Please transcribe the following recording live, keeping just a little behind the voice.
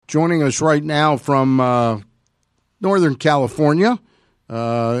Joining us right now from Northern California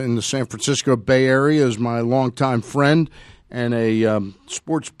in the San Francisco Bay Area is my longtime friend and a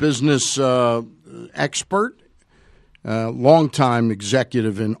sports business expert, longtime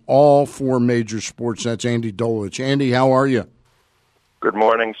executive in all four major sports. That's Andy Dolich. Andy, how are you? Good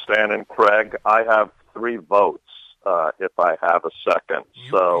morning, Stan and Craig. I have 3 votes if I have a second.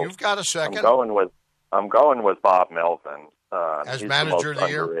 You've got a second. I'm going with Bob Melvin. As he's manager the of the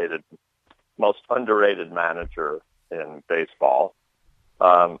year? Most underrated manager in baseball.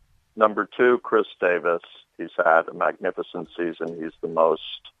 Number 2, Chris Davis. He's had a magnificent season. He's the most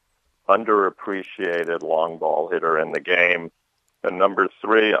underappreciated long ball hitter in the game. And number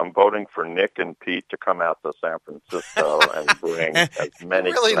 3, I'm voting for Nick and Pete to come out to San Francisco and bring as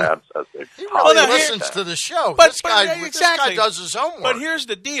many crabs as they possibly listens to the show. This guy does his homework. But here's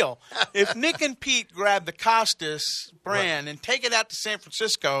the deal. If Nick and Pete grab the Costas brand and take it out to San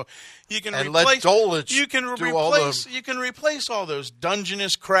Francisco, you can replace all those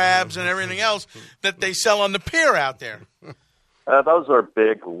Dungeness crabs and everything else that they sell on the pier out there. Those are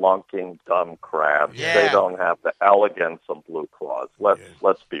big, lunking, dumb crabs. Yeah. They don't have the elegance of blue claws.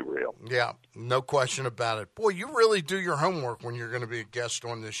 Let's be real. Yeah, no question about it. Boy, you really do your homework when you're going to be a guest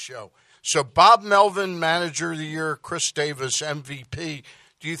on this show. So Bob Melvin, Manager of the Year, Chris Davis, MVP.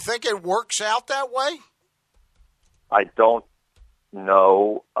 Do you think it works out that way? I don't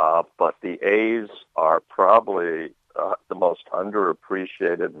know, but the A's are probably the most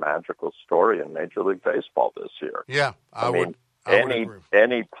underappreciated magical story in Major League Baseball this year. Yeah, I would agree.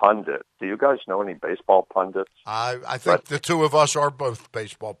 Any pundit. Do you guys know any baseball pundits? I think the two of us are both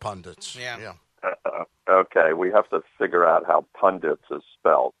baseball pundits. Yeah. Okay, we have to figure out how pundits is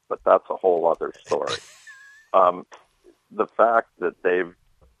spelled, but that's a whole other story. The fact that they've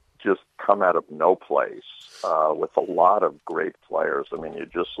just come out of no place with a lot of great players. I mean, you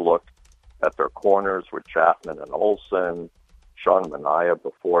just look at their corners with Chapman and Olsen, Sean Manaea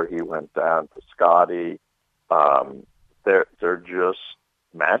before he went down to Scotty. They're just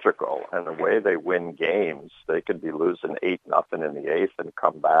magical, and the way they win games, they could be losing 8-0 in the 8th and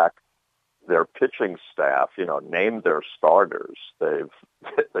come back. Their pitching staff, name their starters.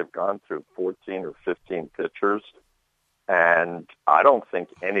 They've gone through 14 or 15 pitchers, and I don't think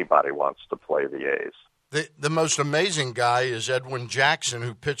anybody wants to play the A's. The most amazing guy is Edwin Jackson,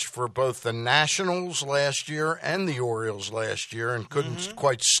 who pitched for both the Nationals last year and the Orioles last year and couldn't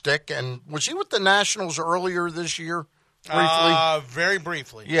quite stick. And was he with the Nationals earlier this year? Briefly? Very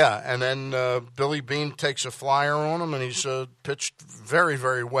briefly. Yeah, and then Billy Beane takes a flyer on him, and he's pitched very,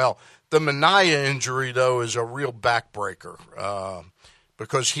 very well. The Manaea injury, though, is a real backbreaker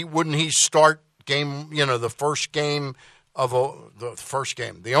because he start game, the first game of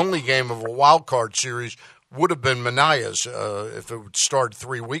the only game of a wild card series would have been Manaea's if it would start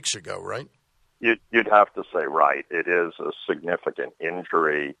 3 weeks ago, right? You'd have to say right. It is a significant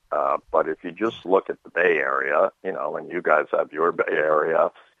injury, but if you just look at the Bay Area, and you guys have your Bay Area,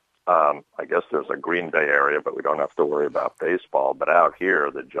 I guess there's a Green Bay area, but we don't have to worry about baseball. But out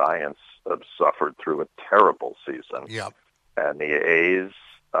here, the Giants have suffered through a terrible season. Yep. And the A's,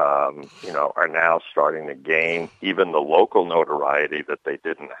 are now starting to gain even the local notoriety that they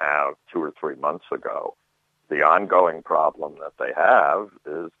didn't have 2 or 3 months ago. The ongoing problem that they have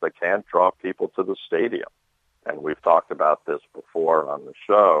is they can't draw people to the stadium. And we've talked about this before on the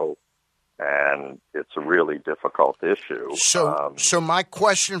show, and it's a really difficult issue. So my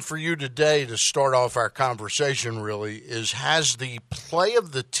question for you today to start off our conversation really is, has the play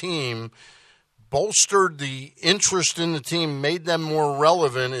of the team bolstered the interest in the team, made them more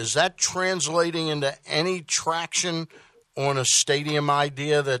relevant? Is that translating into any traction on a stadium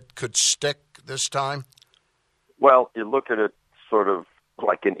idea that could stick this time? Well, you look at it sort of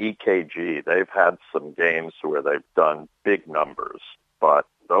like an EKG. They've had some games where they've done big numbers, but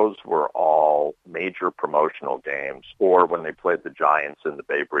those were all major promotional games, or when they played the Giants in the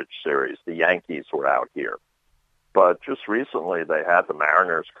Bay Bridge series. The Yankees were out here. But just recently they had the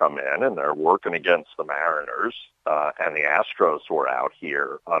Mariners come in, and they're working against the Mariners, and the Astros were out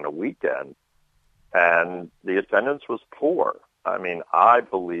here on a weekend, and the attendance was poor. I mean, I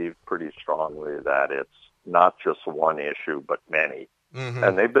believe pretty strongly that it's not just one issue, but many. Mm-hmm.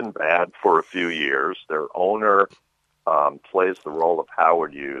 And they've been bad for a few years. Their owner plays the role of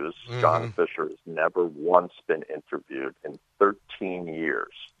Howard Hughes. Mm-hmm. John Fisher has never once been interviewed in 13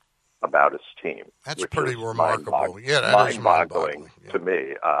 years about his team. That's pretty remarkable. Yeah, that is mind-boggling to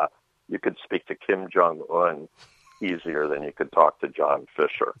me. You could speak to Kim Jong-un easier than you could talk to John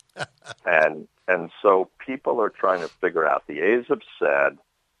Fisher. and so people are trying to figure out. The A's have said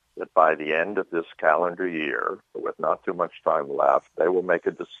that by the end of this calendar year, with not too much time left, they will make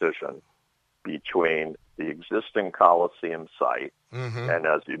a decision between the existing Coliseum site, and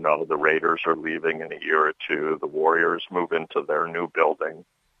as you know, the Raiders are leaving in a year or two. The Warriors move into their new building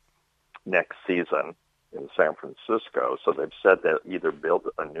next season in San Francisco. So they've said they'll either build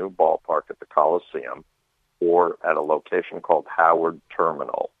a new ballpark at the Coliseum or at a location called Howard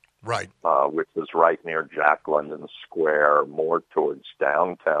Terminal, right, which is right near Jack London Square, more towards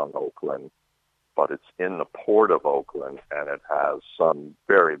downtown Oakland. But it's in the port of Oakland, and it has some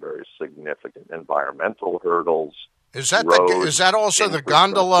very, very significant environmental hurdles. Is that also the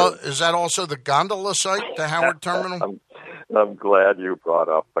gondola? Is that also the gondola site, the Howard Terminal? I'm glad you brought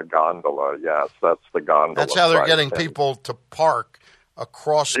up the gondola. Yes, that's the gondola. That's how they're getting people to park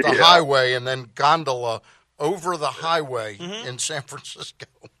across the highway and then gondola over the highway in San Francisco.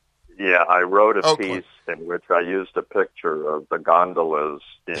 Yeah, I wrote a Oakland. piece in which I used a picture of the gondolas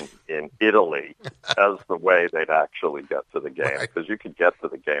in Italy as the way they'd actually get to the game, because you could get to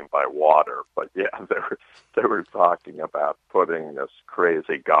the game by water. But yeah, they were talking about putting this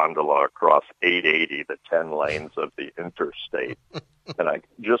crazy gondola across 880, the 10 lanes of the interstate. And I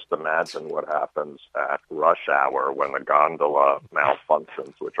just imagine what happens at rush hour when the gondola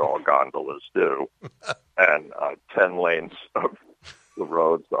malfunctions, which all gondolas do, and 10 lanes of the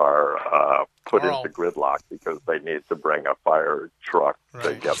roads are put into gridlock because they need to bring a fire truck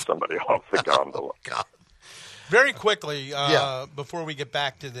to get somebody off the gondola. God. Very quickly, before we get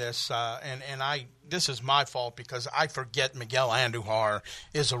back to this, this is my fault because I forget Miguel Andujar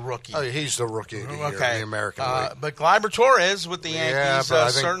is a rookie. Oh, he's the rookie of the year in the American League. But Gleyber Torres with the Yankees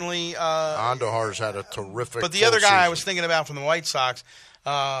certainly. Andujar's had a terrific. But the other guy season. I was thinking about from the White Sox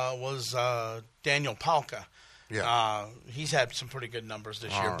was Daniel Palka. Yeah, he's had some pretty good numbers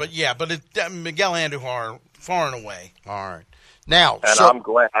this year. Right. But Miguel Andujar far and away. All right. Now, I'm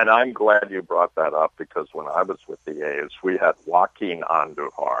glad you brought that up, because when I was with the A's, we had Joaquin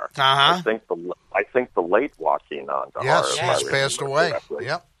Andujar. I think the late Joaquin Andujar. Yes, he's passed away.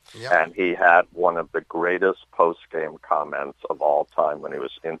 Yep. And he had one of the greatest post-game comments of all time when he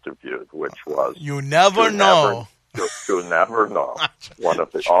was interviewed, which was, "You never know." To never know. One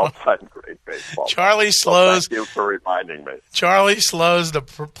of the all-time great baseball. Charlie Slows. Thank you for reminding me. Charlie Slows, the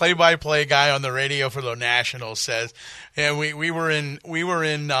play-by-play guy on the radio for the Nationals, says, and we were in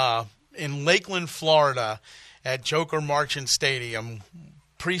Lakeland, Florida, at Joker Marchant Stadium,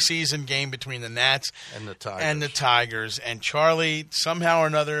 preseason game between the Nats and the Tigers. And Charlie, somehow or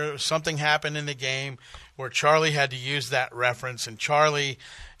another, something happened in the game where Charlie had to use that reference, and Charlie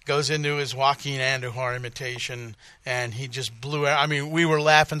goes into his Joaquin Andujar imitation, and he just blew out. I mean, we were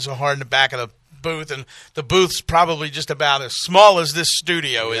laughing so hard in the back of the booth, and the booth's probably just about as small as this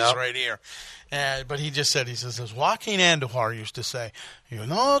studio is right here. But he just said, as Joaquin Andujar used to say,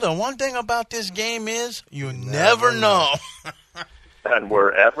 the one thing about this game is you never know. And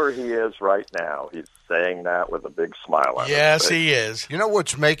wherever he is right now, he's saying that with a big smile on his face. Yes, he is. You know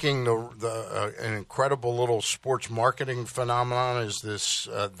what's making an incredible little sports marketing phenomenon is this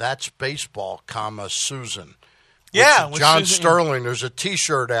That's Baseball, Susan. Yeah. John Sterling, there's a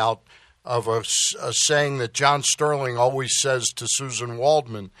T-shirt out of a saying that John Sterling always says to Susan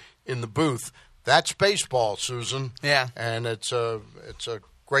Waldman in the booth, "That's baseball, Susan." Yeah. And it's a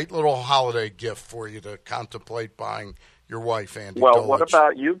great little holiday gift for you to contemplate buying your wife, Andy Well, Dolich. What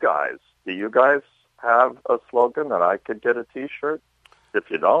about you guys? Do you guys have a slogan that I could get a T-shirt?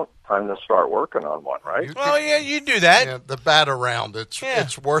 If you don't, time to start working on one, right? You do that. Yeah, the bat around.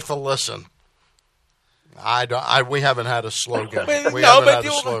 It's worth a listen. We haven't had a slogan. We haven't had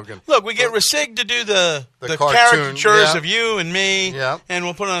a slogan. Look, we get Resig to do the cartoon, caricatures of you and me, and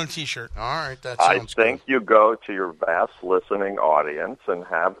we'll put it on a T-shirt. All right, that sounds good. I think you go to your vast listening audience and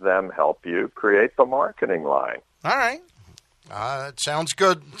have them help you create the marketing line. All right. It sounds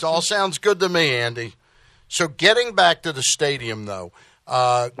good. It all sounds good to me, Andy. So getting back to the stadium, though,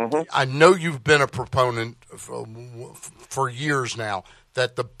 I know you've been a proponent for years now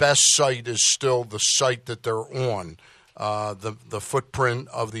that the best site is still the site that they're on, the footprint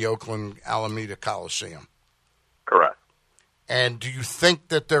of the Oakland Alameda Coliseum. Correct. And do you think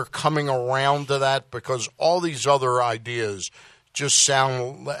that they're coming around to that? Because all these other ideas just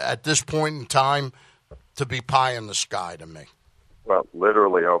sound, at this point in time, to be pie in the sky to me. Well,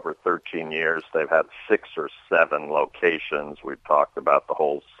 literally over 13 years, they've had 6 or 7 locations. We've talked about the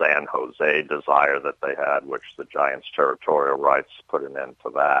whole San Jose desire that they had, which the Giants' territorial rights put an end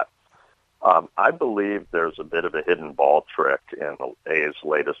to that. I believe there's a bit of a hidden ball trick in the A's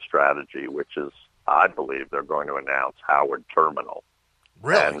latest strategy, which is, I believe they're going to announce Howard Terminal.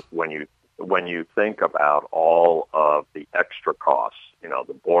 Really? And when when you think about all of the extra costs,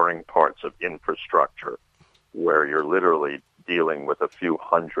 the boring parts of infrastructure, where you're literally dealing with a few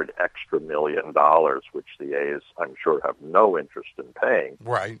 $100 extra million, which the A's, I'm sure, have no interest in paying.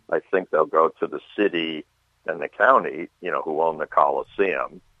 Right. I think they'll go to the city and the county, who own the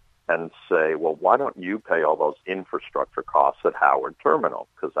Coliseum, and say, well, why don't you pay all those infrastructure costs at Howard Terminal,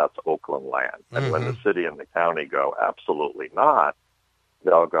 because that's Oakland land. And when the city and the county go, absolutely not,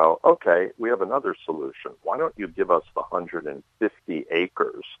 they'll go, okay, we have another solution. Why don't you give us the 150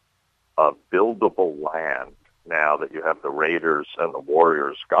 acres of buildable land now that you have the Raiders and the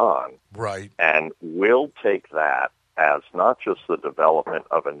Warriors gone? Right. And we'll take that as not just the development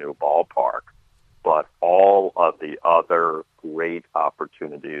of a new ballpark, but all of the other great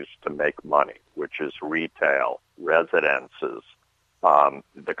opportunities to make money, which is retail, residences.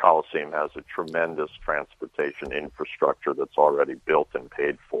 The Coliseum has a tremendous transportation infrastructure that's already built and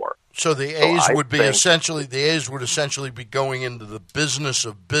paid for. So the A's would essentially be going into the business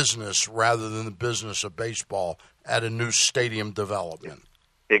of business rather than the business of baseball at a new stadium development.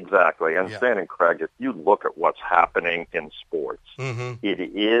 Exactly. And Stan and Craig, if you look at what's happening in sports, it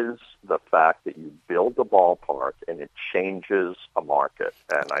is the fact that you build a ballpark and it changes a market.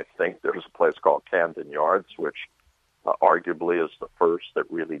 And I think there's a place called Camden Yards, which arguably is the first that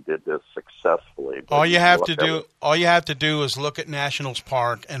really did this successfully. But all you have to do is look at Nationals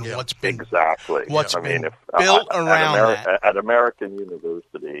Park and what's been built around that. At American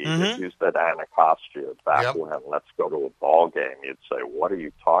University, if you said Anacostia back when, let's go to a ball game, you'd say, what are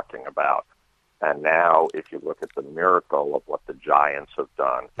you talking about? And now, if you look at the miracle of what the Giants have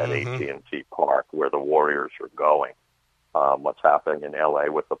done at AT&T Park, where the Warriors are going, what's happening in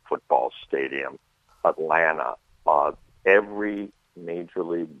L.A. with the football stadium, Atlanta, every Major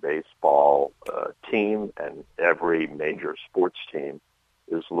League Baseball team and every major sports team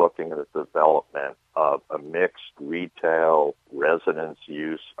is looking at the development of a mixed retail residence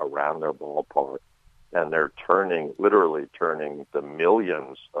use around their ballpark, and they're literally turning the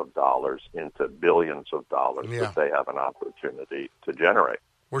millions of dollars into billions of dollars that they have an opportunity to generate.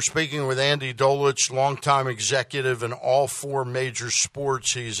 We're speaking with Andy Dolich, longtime executive in all four major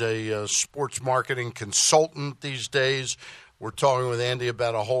sports. He's a sports marketing consultant these days. We're talking with Andy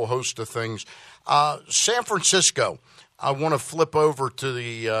about a whole host of things. San Francisco, I want to flip over to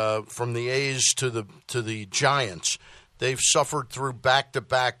the from the A's to the Giants. They've suffered through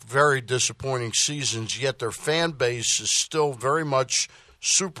back-to-back very disappointing seasons, yet their fan base is still very much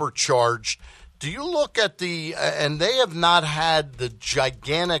supercharged. Do you look at and they have not had the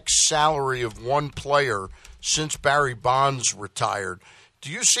gigantic salary of one player since Barry Bonds retired.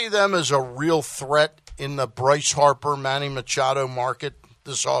 Do you see them as a real threat in the Bryce Harper, Manny Machado market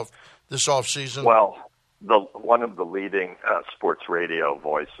this offseason? Well, one of the leading sports radio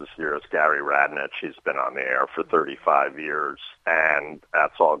voices here is Gary Radnich. He's been on the air for 35 years, and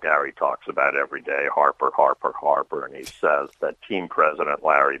that's all Gary talks about every day, Harper, Harper, Harper. And he says that team president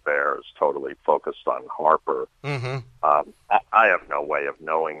Larry Baer is totally focused on Harper. I have no way of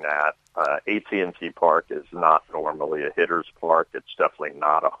knowing that. AT&T Park is not normally a hitter's park. It's definitely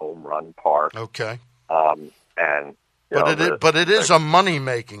not a home run park. Okay. But it is a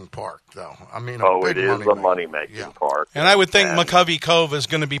money-making park, though. I mean, it is a money-making park. And I would think McCovey Cove is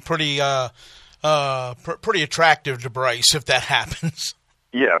going to be pretty attractive to Bryce if that happens.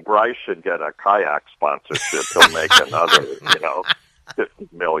 Yeah, Bryce should get a kayak sponsorship. He'll make another,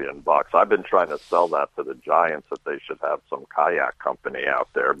 $50 million. I've been trying to sell that to the Giants, that they should have some kayak company out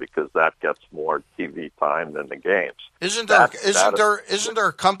there, because that gets more TV time than the games. Isn't there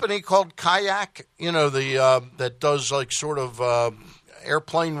a company called Kayak? That does like sort of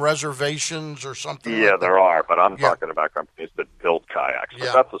airplane reservations or something. Yeah, like there are, but I'm talking about companies that build kayaks.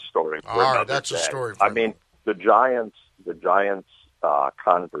 But that's a story for another day. A story. For the Giants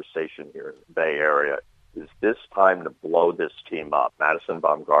conversation here in the Bay Area is this time to blow this team up. Madison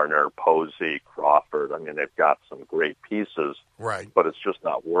Bumgarner, Posey, Crawford. I mean, they've got some great pieces, right? But it's just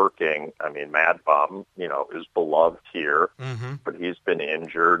not working. I mean, Mad Bum, is beloved here, but he's been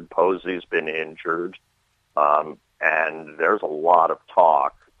injured. Posey's been injured, and there's a lot of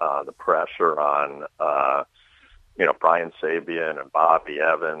talk. The pressure on, Brian Sabian and Bobby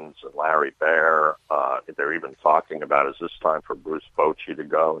Evans and Larry Baer. They're even talking about, is this time for Bruce Bochy to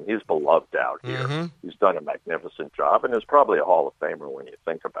go? And he's beloved out here. He's done a magnificent job and is probably a Hall of Famer when you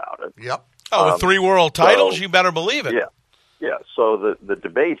think about it. Yep. With 3 world titles, you better believe it. Yeah. So the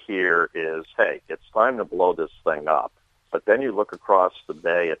debate here is, hey, it's time to blow this thing up. But then you look across the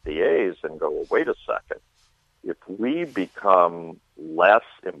bay at the A's and go, well, wait a second. If we become less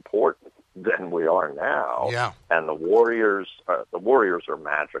important than we are are now. Yeah. And the Warriors are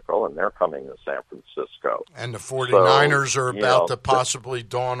magical, and they're coming to San Francisco. And the 49ers are about to the, possibly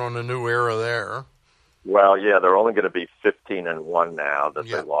dawn on a new era there. Well, yeah, they're only going to be 15-1 now that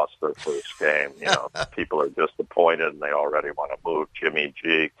Yeah. they lost their first game. People are disappointed, and they already want to move Jimmy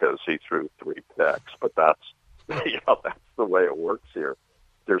G because he threw 3 picks. But that's that's the way it works here.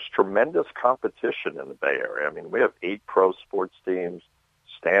 There's tremendous competition in the Bay Area. I mean, we have 8 pro sports teams.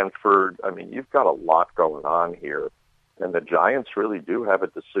 Stanford. I mean, you've got a lot going on here. And the Giants really do have a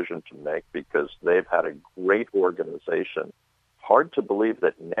decision to make because they've had a great organization. Hard to believe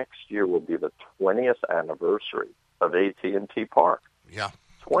that next year will be the 20th anniversary of AT&T Park. Yeah.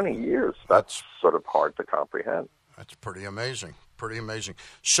 20 years. That's sort of hard to comprehend. That's pretty amazing. Pretty amazing.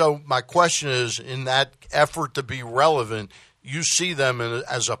 So my question is, in that effort to be relevant, you see them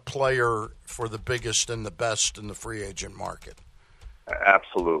as a player for the biggest and the best in the free agent market?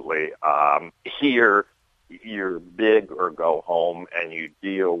 Absolutely. Here, you're big or go home, and you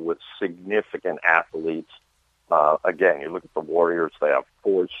deal with significant athletes. Again, you look at the Warriors, they have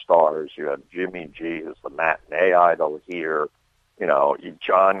 4 stars. You have Jimmy G, who's the matinee idol here.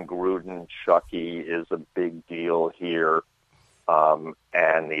 John Gruden, Chucky is a big deal here. And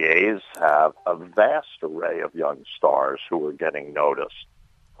the A's have a vast array of young stars who are getting noticed.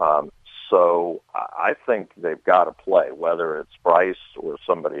 So I think they've got to play, whether it's Bryce or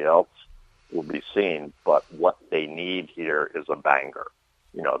somebody else will be seen. But what they need here is a banger.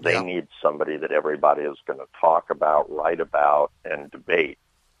 They need somebody that everybody is going to talk about, write about, and debate.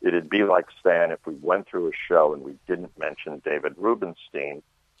 It'd be like, Stan, if we went through a show and we didn't mention David Rubenstein,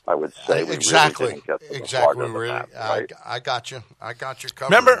 I would say we exactly. really didn't get to exactly. the heart of the matter, right? I got you. I got you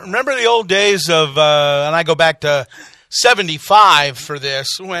covered. Remember the old days of, and I go back to 75 for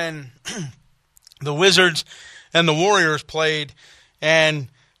this, when the Wizards and the Warriors played, and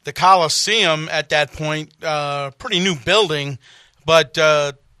the Coliseum at that point, pretty new building, but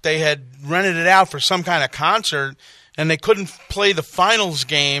they had rented it out for some kind of concert, and they couldn't play the finals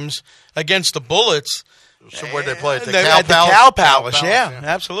games against the Bullets. So where they play at the Cow Palace? Cow Palace, yeah,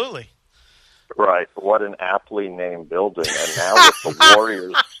 absolutely. Right. What an aptly named building. And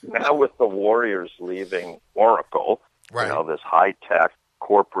now with the Warriors leaving Oracle, right. This high-tech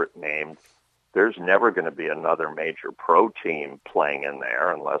corporate name, there's never going to be another major pro team playing in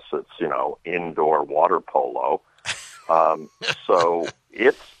there unless it's, indoor water polo. So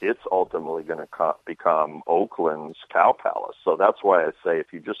it's ultimately going to become Oakland's Cow Palace. So that's why I say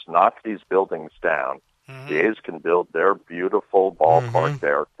if you just knock these buildings down, the A's can build their beautiful ballpark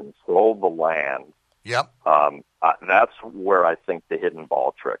there, control the land. Yep. That's where I think the hidden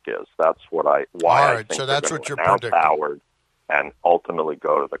ball trick is. That's why I think so that's what you're announce predicting. Howard and ultimately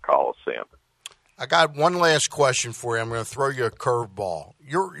go to the Coliseum. I got one last question for you. I'm going to throw you a curveball.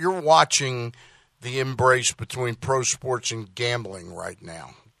 You're watching the embrace between pro sports and gambling right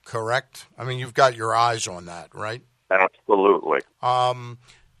now, correct? I mean, you've got your eyes on that, right? Absolutely.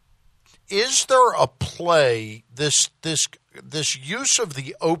 Is there a play, this use of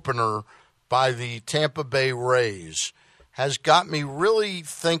the opener by the Tampa Bay Rays has got me really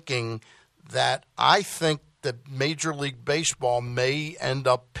thinking that I think that Major League Baseball may end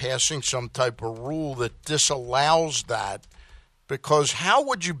up passing some type of rule that disallows that, because how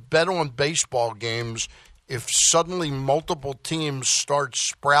would you bet on baseball games if suddenly multiple teams start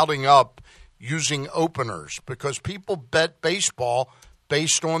sprouting up using openers? Because people bet baseball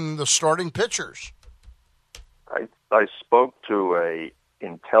based on the starting pitchers. I spoke to a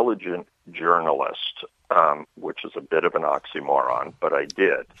intelligent journalist, which is a bit of an oxymoron, but I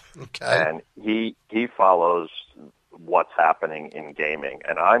did. Okay. And he follows what's happening in gaming.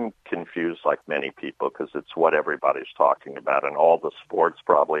 And I'm confused like many people because it's what everybody's talking about in all the sports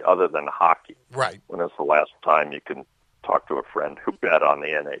probably other than hockey. Right. When is the last time you can talk to a friend who bet on the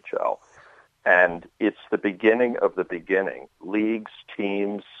NHL? And it's the beginning of the beginning. Leagues,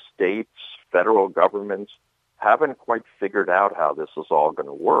 teams, states, federal governments haven't quite figured out how this is all going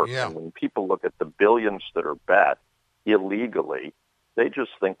to work. Yeah. And when people look at the billions that are bet illegally, they just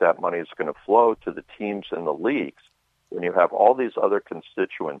think that money is going to flow to the teams in the leagues when you have all these other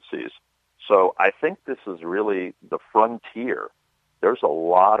constituencies. So I think this is really the frontier. There's a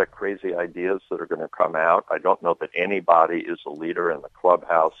lot of crazy ideas that are going to come out. I don't know that anybody is a leader in the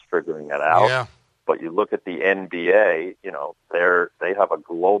clubhouse figuring it out. Yeah. But you look at the NBA, they have a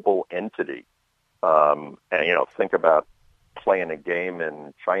global entity. And, think about playing a game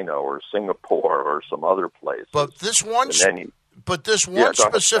in China or Singapore or some other place. But this one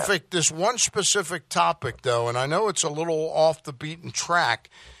specific topic, though, and I know it's a little off the beaten track.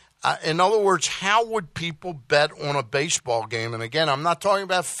 In other words, how would people bet on a baseball game? And again, I'm not talking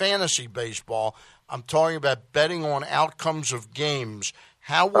about fantasy baseball. I'm talking about betting on outcomes of games.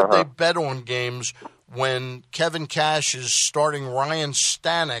 How would they bet on games when Kevin Cash is starting Ryan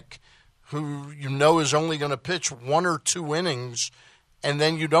Stanek, who you know is only going to pitch 1 or 2 innings, and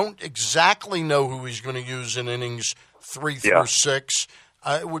then you don't exactly know who he's going to use in innings 3 through 6?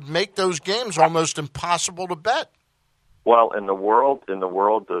 It would make those games almost impossible to bet. Well, in the world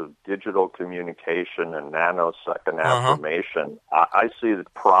of digital communication and nanosecond affirmation, I see the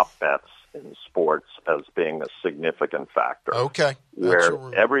prop bets in sports as being a significant factor. Okay.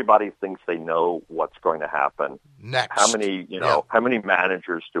 Where everybody thinks they know what's going to happen. Next. How many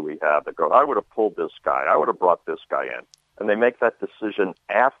managers do we have that go, I would have pulled this guy, I would have brought this guy in. And they make that decision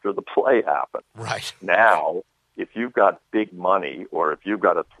after the play happened. Right. Now, if you've got big money or if you've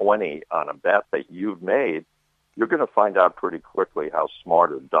got a 20 on a bet that you've made, you're going to find out pretty quickly how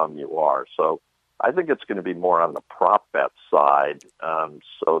smart or dumb you are. So I think it's going to be more on the prop bet side,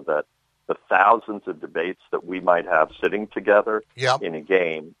 so that the thousands of debates that we might have sitting together in a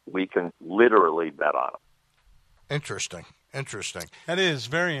game, we can literally bet on them. Interesting. That is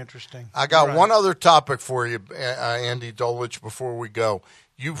very interesting. I got one other topic for you, Andy Dolich, before we go.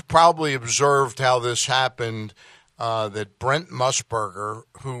 You've probably observed how this happened, that Brent Musburger,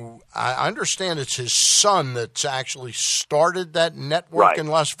 who I understand it's his son that's actually started that network in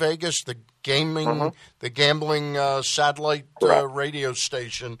Las Vegas, the gambling satellite radio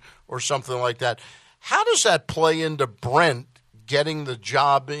station or something like that. How does that play into Brent getting the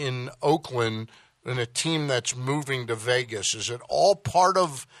job in Oakland in a team that's moving to Vegas? Is it all part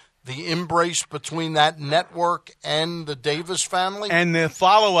of the embrace between that network and the Davis family? And the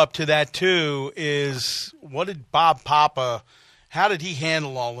follow-up to that, too, is what did Bob Papa, how did he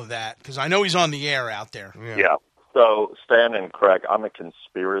handle all of that? Because I know he's on the air out there. Yeah. So, Stan and Craig, I'm a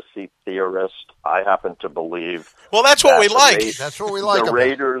conspiracy theorist. I happen to believe... Well, that's what we like. That's what we like. The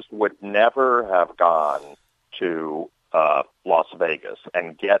Raiders would never have gone to Las Vegas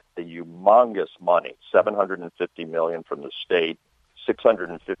and get the humongous money, $750 million from the state,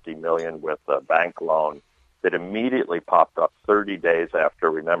 $650 million with a bank loan that immediately popped up 30 days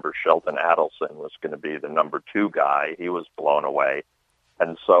after, remember, Sheldon Adelson was going to be the number 2 guy. He was blown away.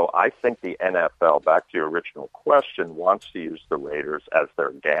 And so I think the NFL, back to your original question, wants to use the Raiders as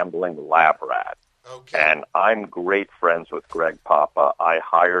their gambling lab rat. Okay. And I'm great friends with Greg Papa. I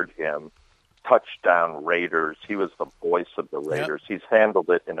hired him. Touchdown Raiders. He was the voice of the Raiders. He's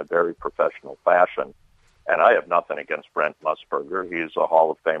handled it in a very professional fashion. And I have nothing against Brent Musburger. He's a Hall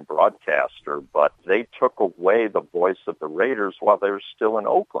of Fame broadcaster. But they took away the voice of the Raiders while they were still in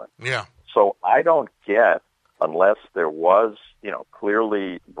Oakland. Yeah. So I don't get, unless there was,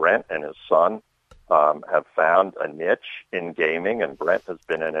 clearly Brent and his son have found a niche in gaming, and Brent has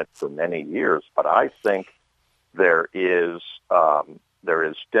been in it for many years. But I think there is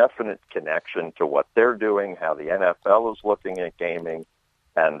definite connection to what they're doing, how the NFL is looking at gaming,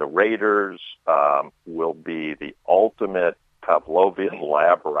 and the Raiders will be the ultimate Pavlovian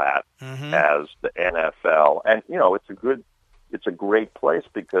lab rat as the NFL. And, it's a great place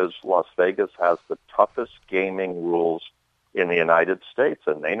because Las Vegas has the toughest gaming rules in the United States,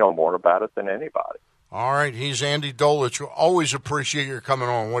 and they know more about it than anybody. All right, he's Andy Dolich. We always appreciate your coming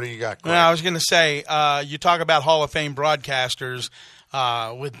on. What do you got, Greg? Well, I was going to say, you talk about Hall of Fame broadcasters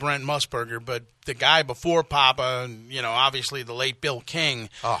with Brent Musburger, but the guy before Papa, obviously the late Bill King,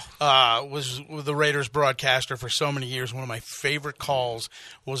 was the Raiders broadcaster for so many years. One of my favorite calls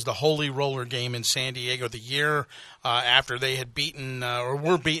was the Holy Roller game in San Diego the year after they had beaten or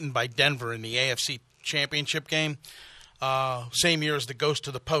were beaten by Denver in the AFC Championship game. Same year as the Ghost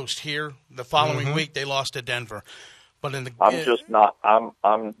to the Post here. The following week, they lost to Denver. But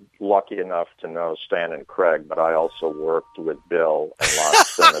I'm lucky enough to know Stan and Craig, but I also worked with Bill and Lon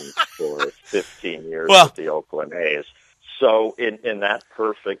Simmons for 15 years with the Oakland A's. So in that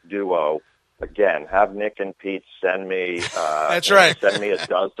perfect duo, again, have Nick and Pete send me. That's right. Send me a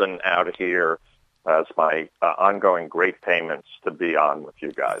dozen out of here as my ongoing great payments to be on with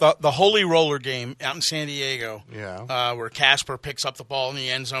you guys. The Holy Roller game out in San Diego, yeah, where Casper picks up the ball in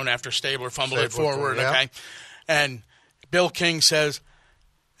the end zone after Stabler fumbled it forward, okay? And Bill King says,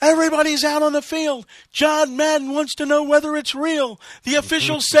 everybody's out on the field. John Madden wants to know whether it's real. The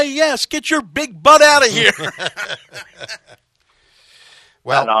officials say yes. Get your big butt out of here.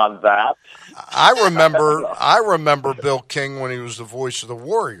 Well, and on that, I remember Bill King when he was the voice of the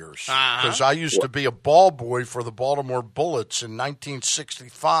Warriors, because I used to be a ball boy for the Baltimore Bullets in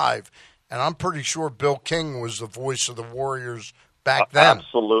 1965, and I'm pretty sure Bill King was the voice of the Warriors back then.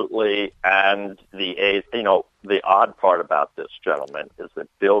 Absolutely. And the odd part about this gentleman is that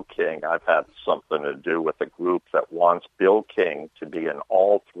Bill King, I've had something to do with a group that wants Bill King to be in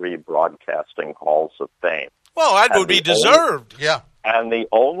all 3 broadcasting halls of fame. Well, that would be deserved. Yeah. And the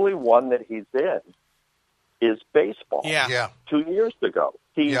only one that he's in is baseball. Yeah. 2 years ago.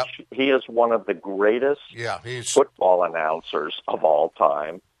 He is one of the greatest football announcers of all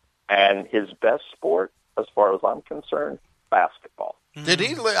time. And his best sport, as far as I'm concerned, basketball. Did he?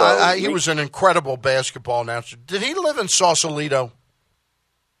 He was an incredible basketball announcer. Did he live in Sausalito?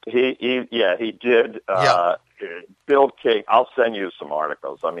 He did. Bill King. I'll send you some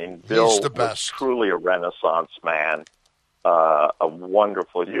articles. I mean, Bill was truly a Renaissance man, a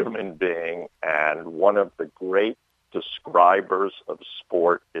wonderful human being, and one of the great describers of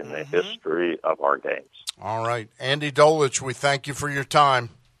sport in the history of our games. All right, Andy Dolich, we thank you for your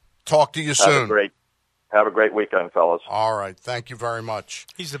time. Talk to you soon. Have a great weekend, fellas. All right. Thank you very much.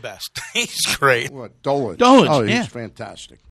 He's the best. He's great. What, Dolich? Dolich, oh, he's fantastic.